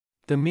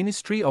The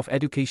Ministry of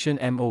Education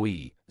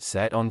 (MOE)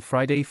 said on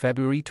Friday,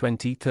 February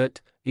 23,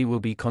 it will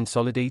be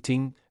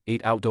consolidating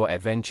 8 outdoor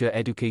adventure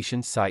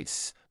education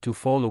sites to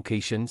 4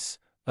 locations,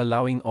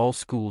 allowing all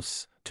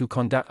schools to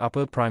conduct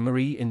upper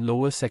primary and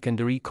lower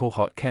secondary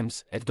cohort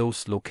camps at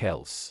those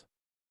locales.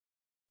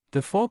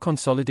 The 4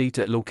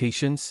 consolidated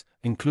locations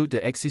include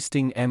the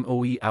existing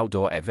MOE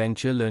Outdoor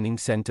Adventure Learning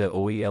Center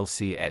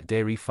 (OALC) at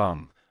Dairy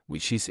Farm,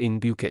 which is in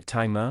Bukit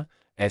Timah,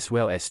 as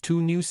well as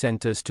 2 new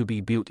centers to be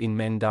built in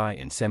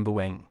Mandai and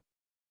Sembawang.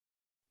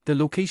 The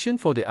location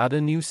for the other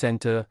new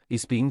center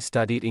is being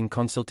studied in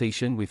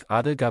consultation with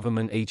other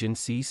government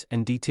agencies,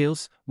 and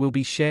details will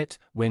be shared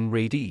when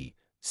ready,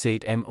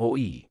 said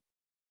MOE.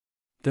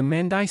 The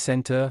Mandai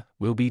Center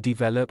will be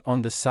developed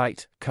on the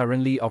site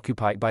currently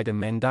occupied by the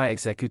Mandai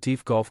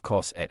Executive Golf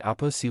Course at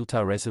Upper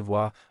Silta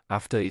Reservoir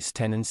after its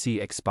tenancy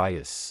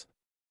expires.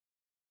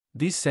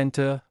 This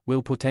center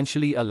will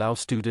potentially allow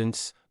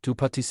students to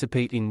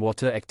participate in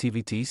water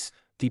activities,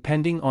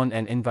 depending on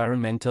an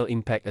environmental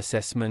impact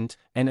assessment,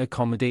 and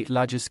accommodate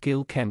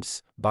larger-scale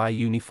camps by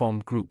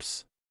uniformed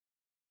groups,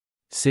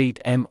 said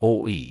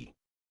MOE.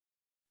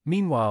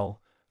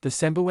 Meanwhile, the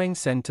Sembawang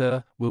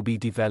Center will be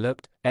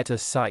developed at a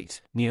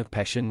site near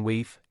Passion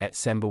Wave at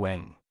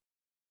Sembawang.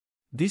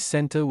 This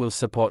center will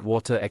support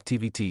water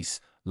activities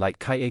like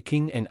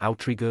kayaking and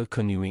outrigger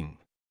canoeing,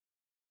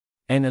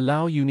 and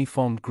allow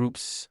uniformed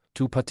groups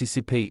to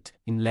participate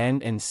in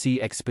land and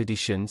sea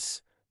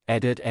expeditions,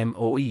 added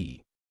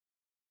MOE.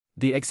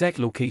 The exact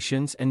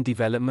locations and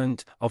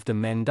development of the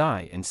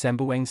Mandai and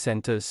Sembawang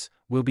centers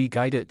will be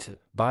guided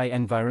by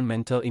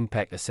environmental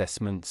impact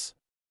assessments,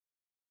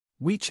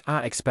 which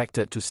are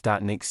expected to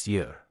start next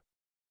year.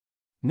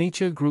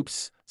 Nature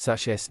groups,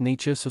 such as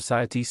Nature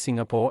Society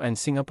Singapore and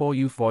Singapore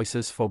Youth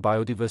Voices for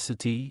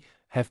Biodiversity,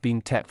 have been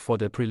tapped for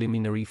the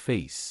preliminary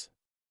phase.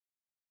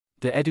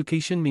 The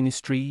Education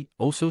Ministry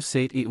also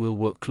said it will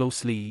work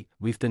closely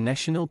with the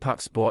National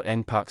Parks Board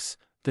 (NParks),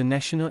 the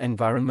National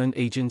Environment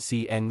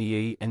Agency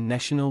 (NEA), and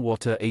National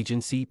Water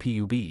Agency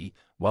 (PUB),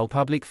 while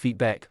public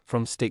feedback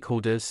from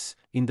stakeholders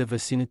in the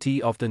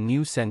vicinity of the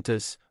new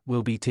centers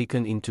will be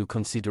taken into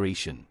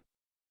consideration.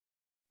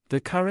 The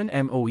current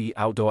MOE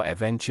Outdoor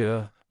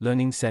Adventure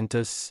Learning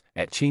Centers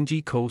at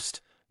Changi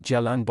Coast,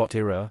 Jalan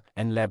Bahtera,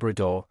 and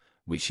Labrador,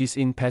 which is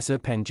in Pasir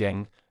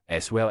Panjang,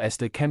 as well as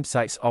the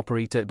campsites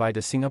operated by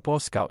the Singapore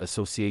Scout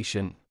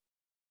Association,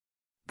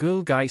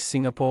 Girl Guides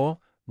Singapore,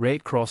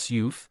 Red Cross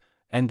Youth,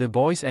 and the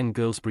Boys and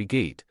Girls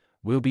Brigade,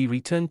 will be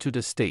returned to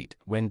the state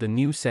when the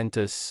new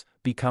centers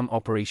become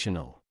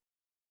operational.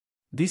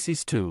 This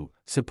is to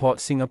support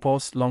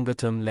Singapore's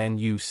longer-term land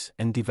use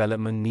and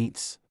development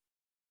needs,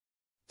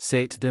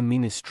 said the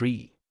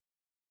ministry.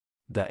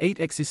 The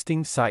 8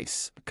 existing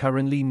sites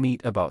currently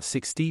meet about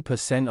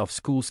 60% of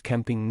schools'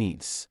 camping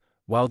needs,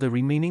 while the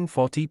remaining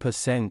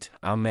 40%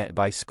 are met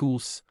by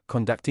schools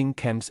conducting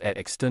camps at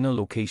external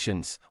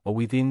locations or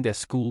within their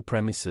school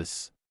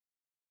premises,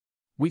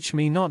 which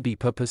may not be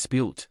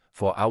purpose-built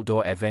for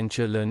outdoor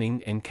adventure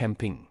learning and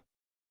camping.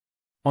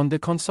 On the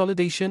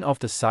consolidation of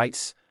the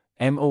sites,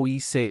 MOE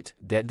said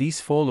that these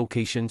 4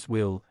 locations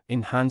will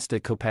enhance the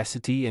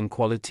capacity and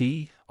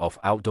quality of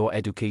outdoor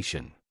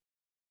education.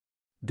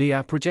 They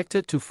are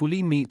projected to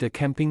fully meet the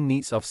camping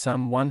needs of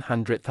some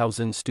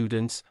 100,000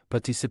 students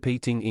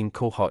participating in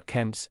cohort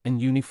camps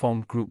and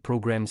uniformed group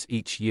programs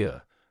each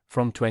year,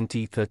 from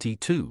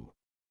 2032.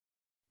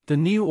 The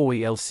new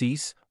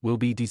OALCs will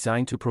be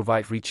designed to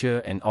provide richer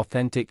and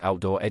authentic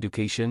outdoor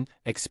education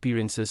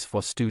experiences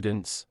for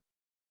students,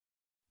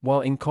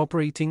 while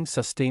incorporating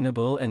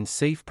sustainable and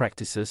safe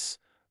practices,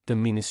 the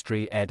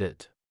ministry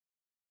added.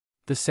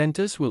 The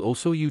centers will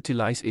also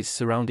utilize its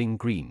surrounding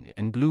green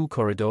and blue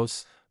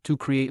corridors to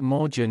create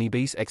more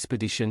journey-based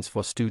expeditions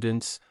for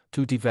students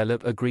to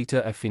develop a greater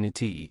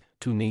affinity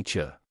to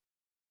nature,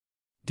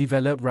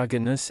 develop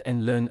ruggedness,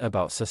 and learn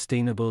about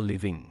sustainable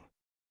living.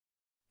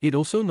 It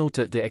also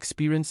noted the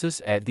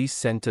experiences at these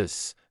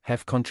centers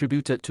have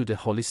contributed to the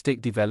holistic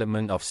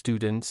development of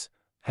students,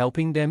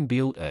 helping them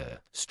build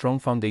a strong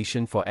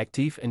foundation for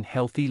active and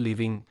healthy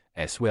living,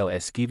 as well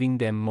as giving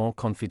them more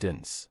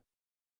confidence